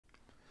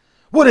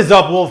What is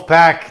up,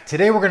 Wolfpack?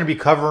 Today we're going to be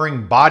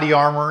covering body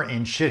armor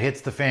in shit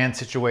hits the fan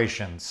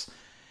situations.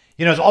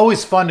 You know, it's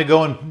always fun to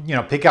go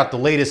and, pick out the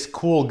latest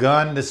cool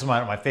gun. This is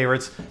one of my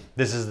favorites.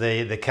 This is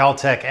the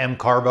Cal-Tech M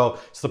Carbo.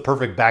 It's the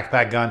perfect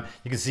backpack gun.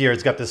 You can see here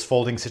it's got this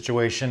folding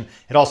situation.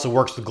 It also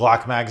works with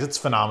Glock mags. It's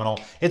phenomenal.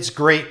 It's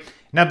great.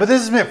 Now, but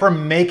this is meant for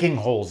making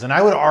holes. And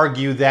I would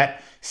argue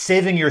that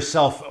saving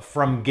yourself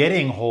from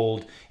getting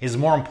holed is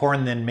more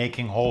important than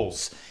making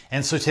holes.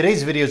 And so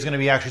today's video is going to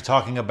be actually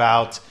talking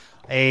about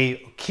a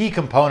key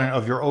component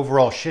of your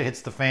overall shit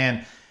hits the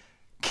fan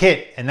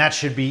kit, and that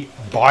should be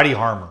body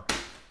armor.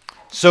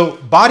 So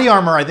body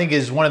armor, I think,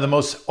 is one of the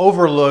most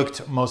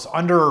overlooked, most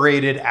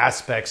underrated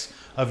aspects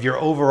of your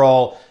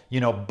overall,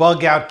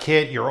 bug out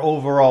kit, your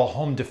overall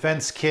home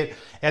defense kit.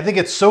 And I think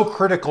it's so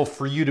critical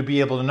for you to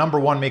be able to, number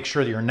one, make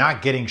sure that you're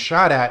not getting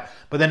shot at,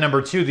 but then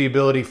number two, the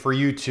ability for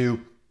you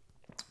to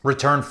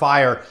return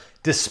fire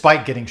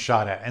despite getting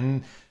shot at.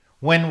 And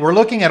when we're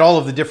looking at all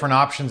of the different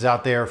options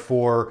out there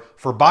for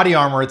body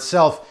armor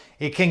itself,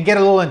 it can get a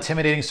little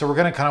intimidating, so we're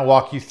going to kind of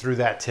walk you through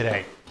that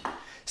today.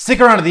 Stick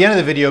around to the end of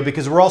the video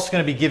because we're also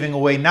going to be giving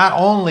away not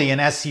only an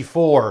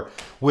SC4,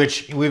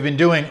 which we've been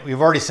doing,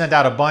 we've already sent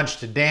out a bunch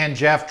to Dan,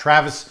 Jeff,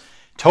 Travis,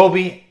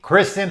 Toby,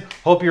 Kristen,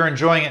 hope you're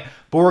enjoying it,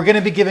 but we're going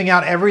to be giving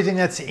out everything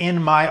that's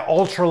in my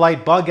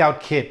ultralight bug out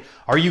kit.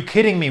 Are you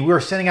kidding me? We're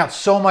sending out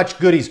so much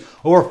goodies,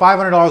 over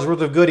 $500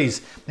 worth of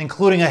goodies,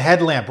 including a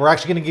headlamp. We're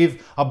actually going to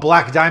give a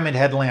black diamond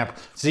headlamp.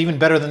 It's even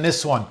better than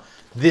this one.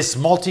 This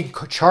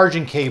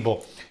multi-charging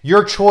cable.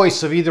 Your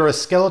choice of either a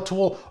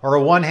skeletal or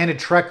a one-handed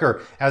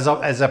trekker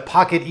as a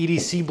pocket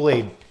EDC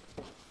blade,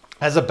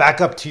 as a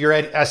backup to your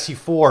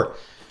SC4.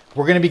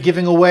 We're going to be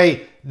giving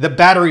away the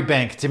battery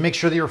bank to make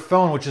sure that your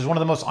phone, which is one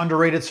of the most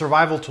underrated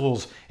survival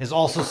tools, is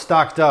also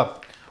stocked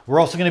up. We're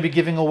also going to be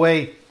giving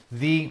away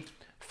the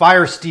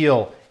fire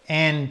steel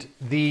and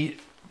the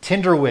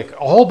tinder wick,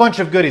 a whole bunch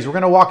of goodies. We're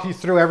going to walk you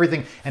through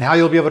everything and how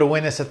you'll be able to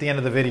win this at the end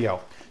of the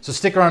video. So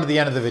stick around to the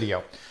end of the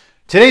video.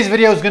 Today's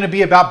video is going to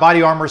be about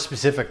body armor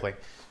specifically.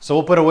 So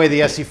we'll put away the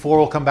SC4.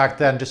 We'll come back to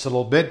that in just a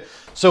little bit.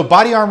 So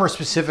body armor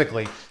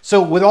specifically.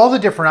 So with all the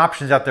different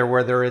options out there,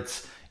 whether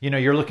it's,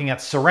 you're looking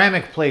at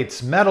ceramic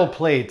plates, metal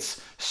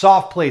plates,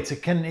 soft plates,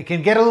 it can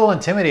get a little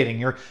intimidating.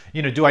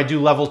 Do I do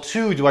level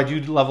 2? Do I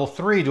do level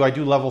 3? Do I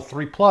do level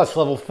 3 plus,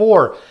 level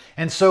 4?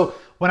 And so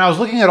when I was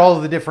looking at all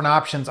of the different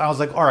options, I was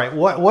like, all right,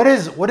 what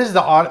is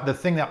the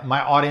thing that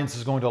my audience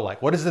is going to like?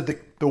 What is it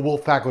that the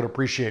Wolfpack would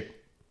appreciate?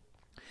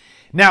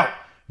 Now,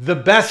 the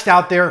best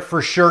out there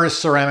for sure is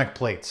ceramic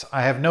plates.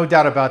 I have no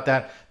doubt about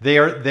that.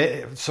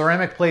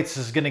 Ceramic plates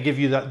is going to give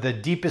you the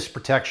deepest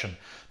protection.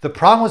 The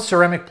problem with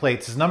ceramic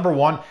plates is, number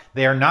one,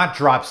 they are not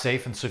drop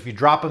safe. And so if you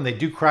drop them, they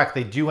do crack.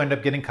 They do end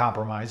up getting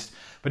compromised.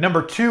 But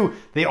number two,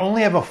 they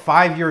only have a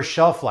 5-year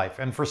shelf life.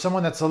 And for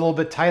someone that's a little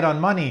bit tight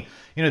on money,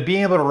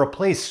 being able to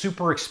replace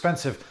super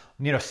expensive,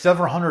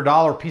 several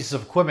 $100 pieces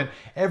of equipment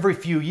every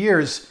few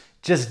years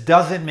just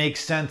doesn't make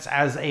sense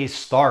as a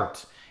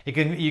start.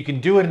 You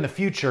can do it in the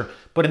future,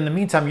 but in the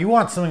meantime, you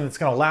want something that's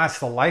going to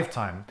last a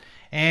lifetime.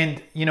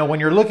 And, when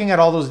you're looking at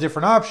all those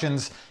different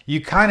options, you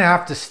kind of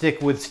have to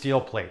stick with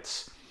steel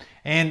plates.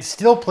 And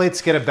steel plates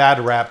get a bad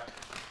rap,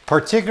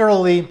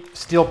 particularly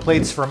steel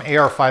plates from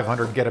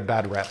AR500 get a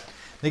bad rap.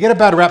 They get a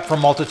bad rap for a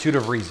multitude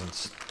of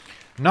reasons.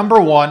 Number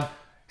one,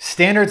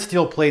 standard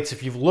steel plates,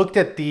 if you've looked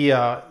at the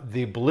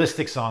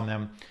ballistics on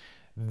them,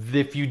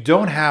 if you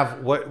don't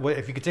have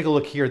if you could take a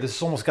look here, this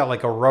has almost got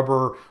like a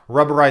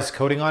rubberized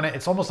coating on it.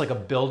 It's almost like a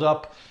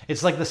buildup.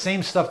 It's like the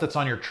same stuff that's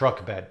on your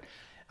truck bed.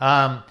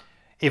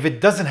 If it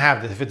doesn't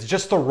have this, if it's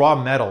just the raw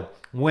metal,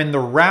 when the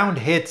round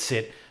hits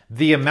it,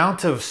 the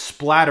amount of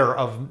splatter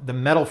of the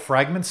metal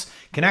fragments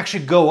can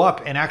actually go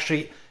up and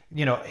actually,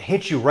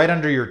 hit you right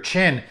under your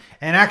chin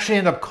and actually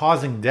end up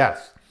causing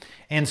death.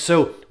 And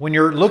so when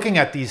you're looking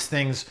at these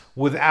things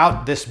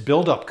without this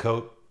buildup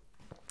coat,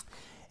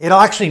 it'll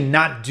actually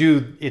not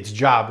do its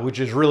job, which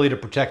is really to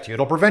protect you.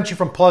 It'll prevent you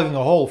from plugging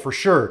a hole for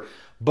sure,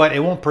 but it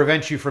won't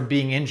prevent you from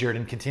being injured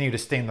and continue to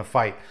stay in the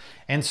fight.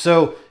 And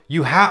so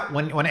you have,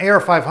 when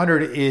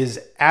AR500 is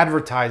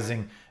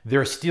advertising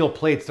their steel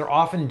plates, they're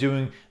often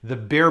doing the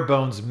bare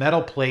bones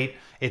metal plate.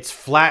 It's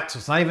flat, so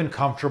it's not even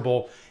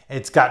comfortable.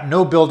 It's got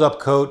no buildup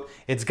coat.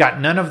 It's got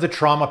none of the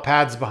trauma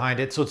pads behind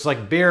it. So it's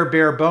like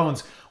bare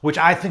bones, which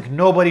I think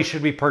nobody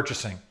should be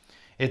purchasing.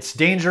 It's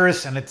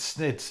dangerous, and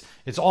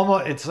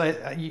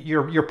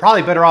you're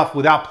probably better off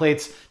without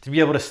plates to be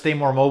able to stay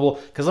more mobile,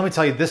 because let me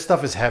tell you, this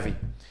stuff is heavy.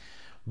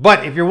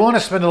 But if you're willing to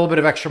spend a little bit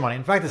of extra money,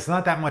 in fact, it's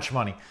not that much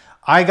money.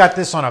 I got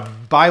this on a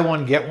buy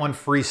one, get one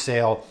free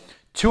sale,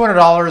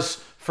 $200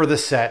 for the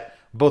set,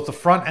 both the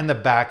front and the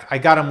back. I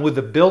got them with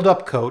the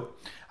build-up coat.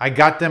 I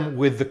got them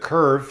with the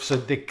curve, so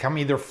they come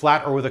either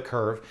flat or with a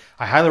curve.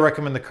 I highly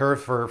recommend the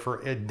curve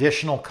for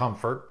additional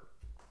comfort.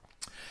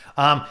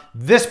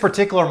 This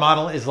particular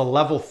model is a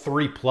level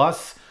 3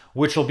 plus,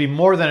 which will be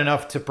more than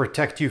enough to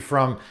protect you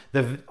from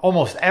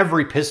almost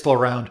every pistol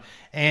round,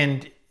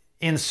 and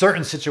in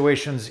certain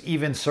situations,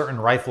 even certain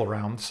rifle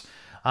rounds.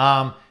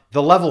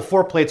 The level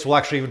 4 plates will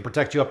actually even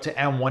protect you up to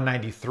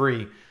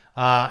M193.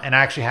 and I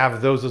actually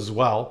have those as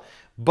well.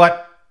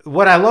 But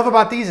what I love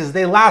about these is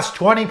they last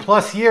 20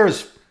 plus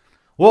years.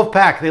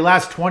 Wolfpack, they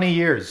last 20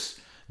 years.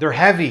 They're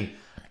heavy.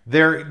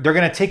 They're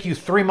going to take you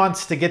 3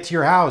 months to get to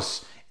your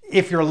house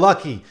if you're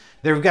lucky.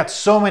 They've got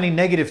so many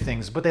negative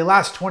things, but they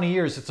last 20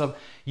 years.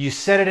 You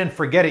set it and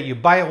forget it. You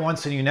buy it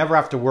once and you never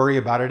have to worry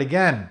about it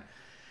again.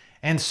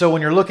 And so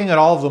when you're looking at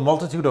all of the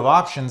multitude of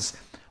options,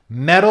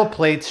 metal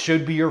plates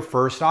should be your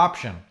first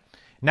option.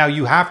 Now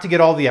you have to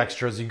get all the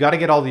extras. You've got to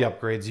get all the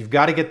upgrades. You've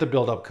got to get the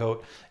build-up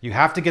coat. You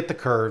have to get the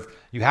curve.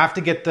 You have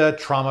to get the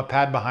trauma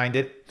pad behind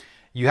it.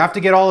 You have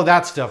to get all of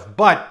that stuff,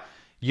 but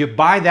you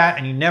buy that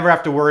and you never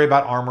have to worry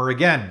about armor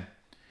again.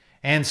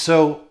 And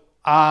so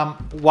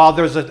while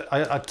there's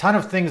a ton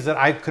of things that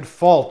I could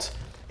fault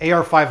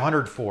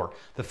AR500 for,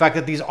 the fact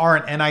that these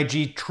aren't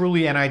NIG,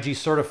 truly NIG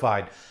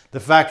certified, the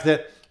fact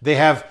that they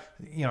have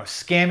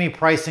scammy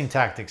pricing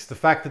tactics, the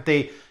fact that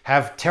they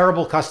have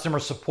terrible customer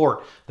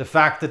support, the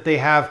fact that they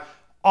have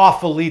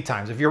awful lead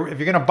times. If you're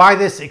going to buy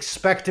this,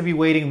 expect to be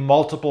waiting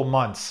multiple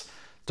months.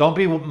 Don't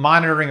be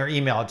monitoring your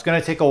email. It's going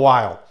to take a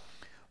while.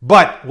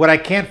 But what I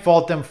can't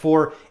fault them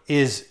for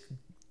is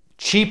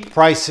cheap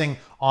pricing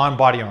on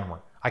body armor.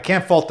 I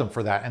can't fault them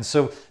for that. And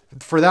so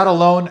for that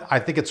alone, I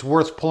think it's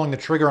worth pulling the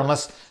trigger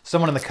unless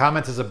someone in the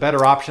comments has a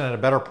better option at a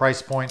better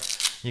price point.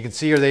 You can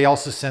see here they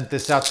also sent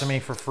this out to me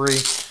for free.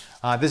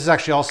 This is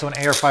actually also an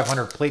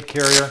AR500 plate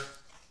carrier,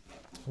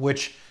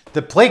 which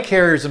the plate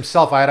carriers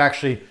themselves,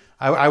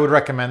 I would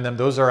recommend them.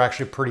 Those are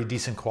actually pretty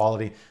decent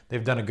quality.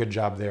 They've done a good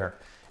job there.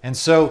 And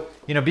so,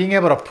 being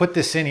able to put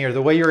this in here,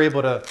 the way you're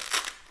able to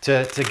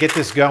get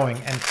this going,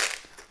 and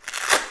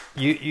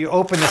you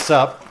open this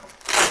up,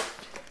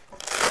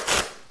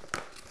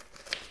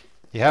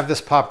 you have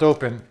this popped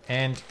open,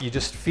 and you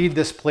just feed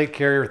this plate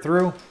carrier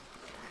through,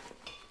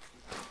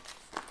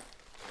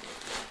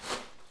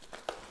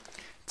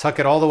 tuck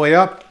it all the way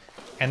up,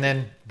 and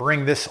then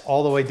bring this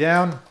all the way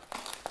down,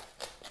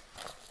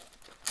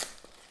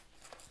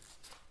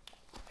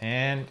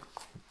 and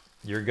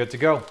you're good to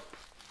go.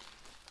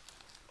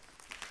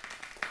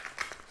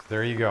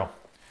 There you go.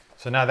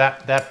 So now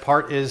that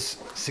part is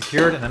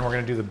secured, and then we're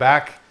going to do the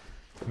back.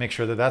 Make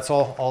sure that that's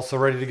all also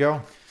ready to go.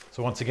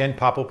 So once again,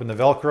 pop open the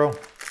Velcro.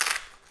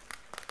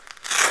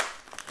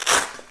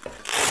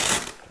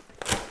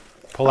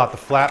 Pull out the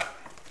flap,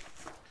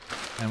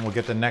 and we'll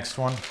get the next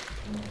one.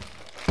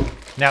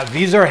 Now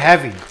these are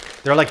heavy.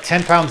 They're like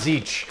 10 pounds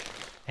each,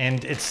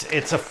 and it's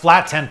a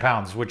flat 10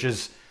 pounds, which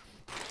is,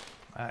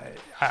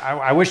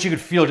 I wish you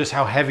could feel just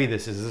how heavy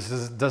this is.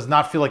 This does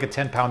not feel like a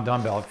 10-pound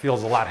dumbbell. It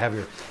feels a lot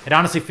heavier. It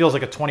honestly feels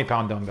like a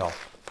 20-pound dumbbell.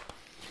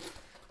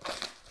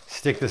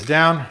 Stick this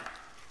down,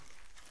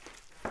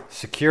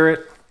 secure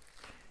it,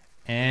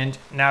 and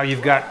now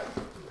you've got,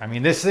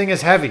 this thing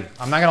is heavy.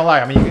 I'm not gonna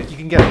lie. You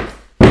can get,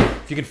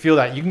 if you can feel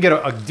that, you can get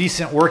a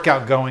decent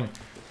workout going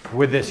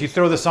with this. You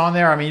throw this on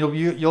there,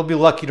 you'll be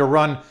lucky to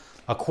run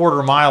a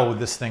quarter mile with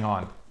this thing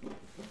on.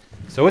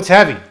 So it's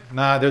heavy.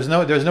 There's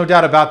no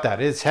doubt about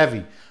that. It's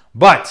heavy.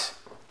 But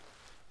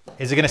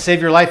is it going to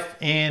save your life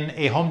in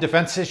a home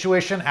defense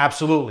situation?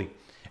 Absolutely.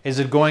 Is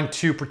it going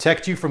to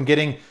protect you from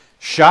getting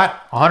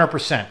shot?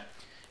 100%.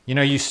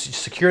 You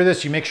secure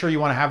this. You make sure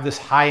you want to have this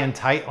high and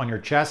tight on your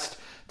chest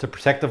to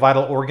protect the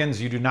vital organs.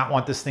 You do not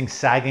want this thing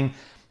sagging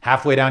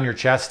halfway down your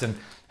chest and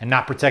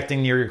not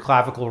protecting near your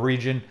clavicle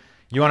region.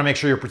 You want to make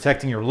sure you're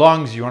protecting your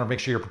lungs. You want to make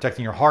sure you're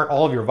protecting your heart,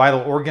 all of your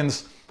vital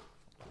organs.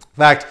 In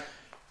fact,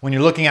 when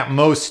you're looking at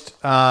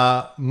most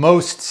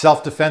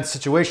self-defense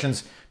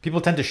situations, people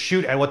tend to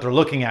shoot at what they're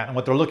looking at, and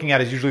what they're looking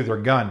at is usually their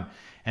gun.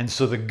 And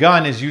so the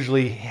gun is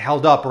usually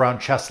held up around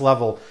chest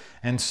level.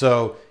 And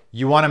so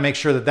you want to make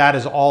sure that that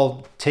is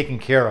all taken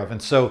care of. And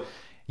so,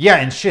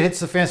 yeah, in shit hits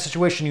the fan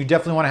situation, you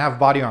definitely want to have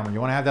body armor. You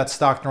want to have that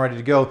stocked and ready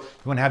to go.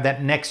 You want to have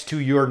that next to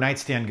your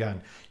nightstand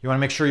gun. You want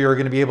to make sure you're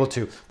going to be able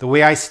to. The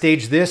way I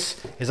stage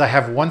this is I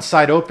have one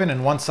side open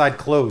and one side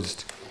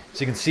closed. So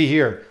you can see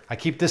here, I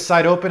keep this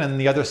side open and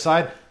the other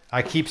side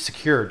I keep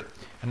secured.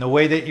 And the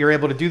way that you're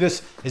able to do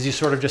this is you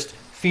sort of just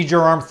feed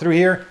your arm through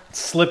here,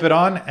 slip it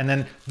on, and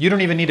then you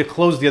don't even need to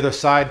close the other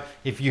side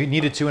if you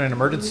needed to in an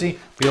emergency,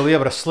 but you'll be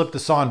able to slip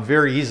this on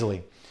very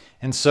easily.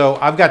 And so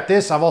I've got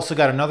this. I've also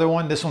got another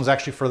one. This one's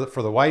actually for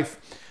the wife.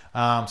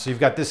 So you've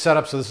got this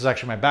setup. So this is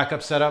actually my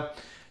backup setup.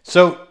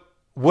 So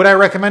would I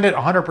recommend it?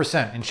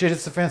 100%. In shit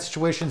hits the fan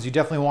situations, you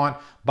definitely want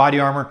body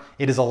armor.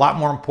 It is a lot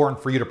more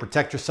important for you to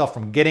protect yourself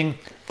from getting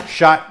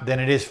shot than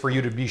it is for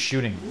you to be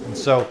shooting. And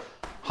so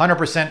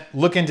 100%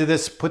 look into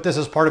this. Put this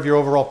as part of your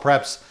overall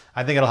preps.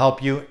 I think it'll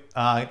help you,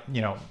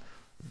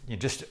 you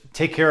just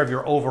take care of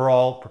your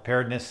overall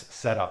preparedness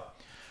setup.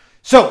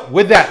 So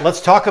with that,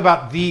 let's talk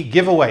about the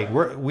giveaway.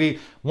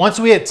 Once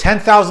we hit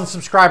 10,000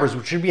 subscribers,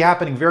 which should be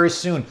happening very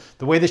soon,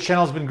 the way this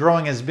channel has been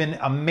growing has been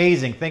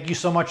amazing. Thank you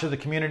so much to the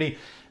community.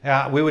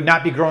 We would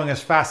not be growing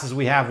as fast as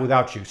we have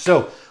without you.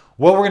 So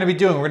what we're going to be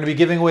doing, we're going to be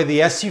giving away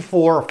the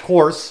SC4, of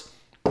course,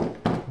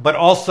 but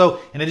also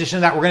in addition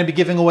to that, we're going to be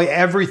giving away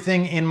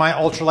everything in my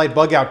ultralight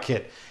bug out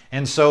kit.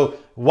 And so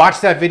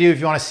Watch that video if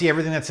you want to see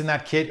everything that's in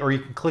that kit, or you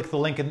can click the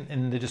link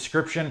in the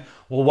description.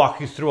 We'll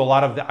walk you through a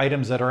lot of the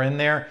items that are in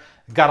there.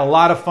 Got a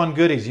lot of fun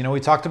goodies. You know,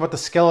 we talked about the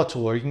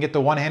Skeletal, or you can get the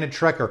one-handed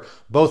Trekker,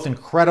 both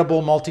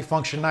incredible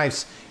multifunction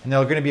knives, and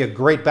they're going to be a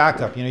great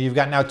backup. You know, you've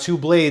got now 2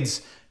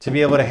 blades to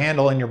be able to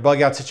handle in your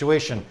bug out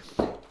situation.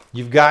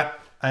 You've got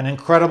an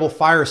incredible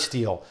fire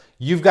steel.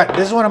 You've got,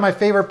 this is one of my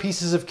favorite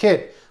pieces of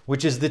kit,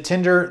 which is the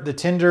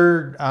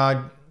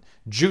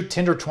jute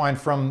tinder twine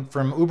from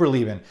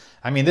Uberleben.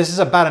 I mean, this is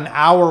about an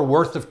hour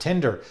worth of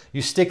tinder.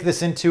 You stick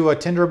this into a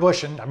tinder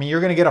bush, and I mean, you're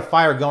going to get a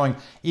fire going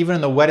even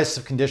in the wettest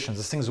of conditions.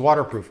 This thing's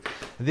waterproof.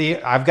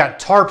 I've got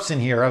tarps in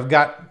here. I've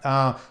got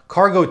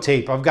cargo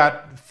tape. I've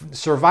got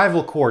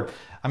survival cord.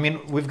 I mean,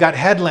 we've got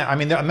headlamp. I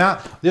mean,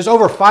 there's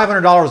over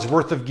 $500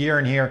 worth of gear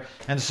in here.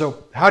 And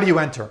so how do you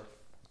enter?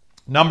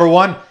 Number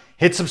 1,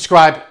 hit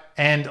subscribe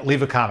and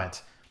leave a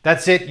comment.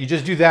 That's it. You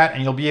just do that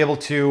and you'll be able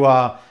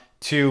to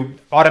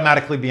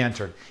automatically be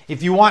entered.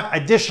 If you want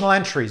additional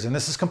entries, and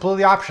this is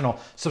completely optional,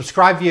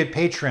 subscribe via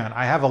Patreon.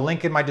 I have a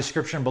link in my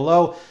description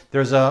below.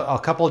 There's a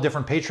couple of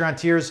different Patreon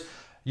tiers.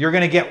 You're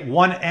going to get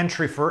 1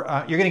 entry for,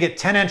 you're going to get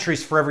 10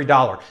 entries for every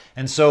 $1.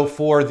 And so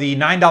for the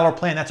 $9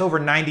 plan, that's over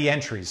 90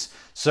 entries.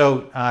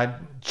 So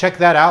check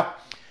that out.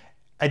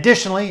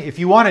 Additionally, if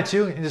you wanted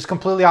to, it is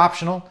completely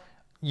optional.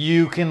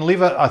 You can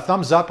leave a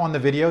thumbs up on the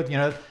video. You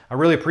know, I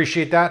really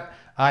appreciate that.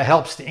 It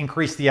helps to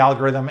increase the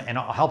algorithm, and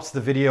it helps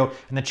the video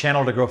and the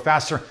channel to grow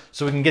faster,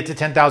 so we can get to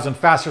 10,000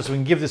 faster, so we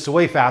can give this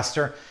away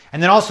faster.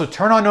 And then also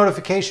turn on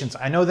notifications.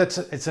 I know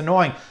it's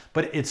annoying,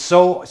 but it's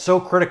so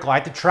critical. I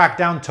had to track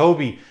down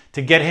Toby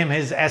to get him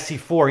his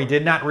SE4. He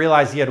did not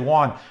realize he had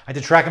won. I had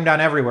to track him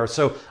down everywhere.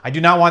 So I do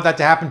not want that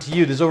to happen to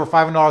you. There's over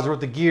 $500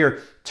 worth of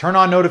gear. Turn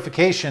on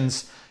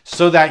notifications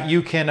so that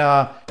you can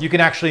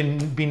actually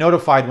be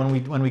notified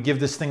when we give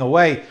this thing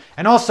away.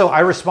 And also, I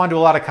respond to a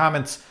lot of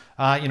comments.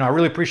 You know, I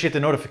really appreciate the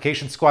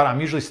notification squad.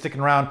 I'm usually sticking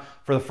around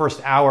for the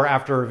first hour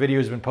after a video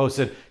has been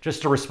posted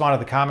just to respond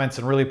to the comments,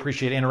 and really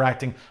appreciate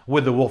interacting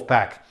with the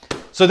Wolfpack.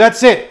 So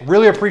that's it.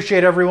 Really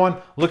appreciate everyone.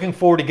 Looking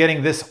forward to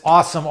getting this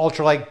awesome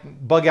ultralight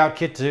bug out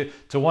kit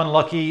to one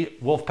lucky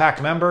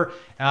Wolfpack member.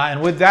 And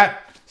with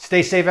that,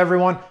 stay safe,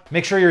 everyone.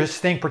 Make sure you're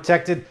staying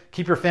protected.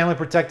 Keep your family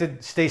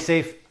protected. Stay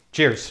safe.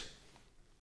 Cheers.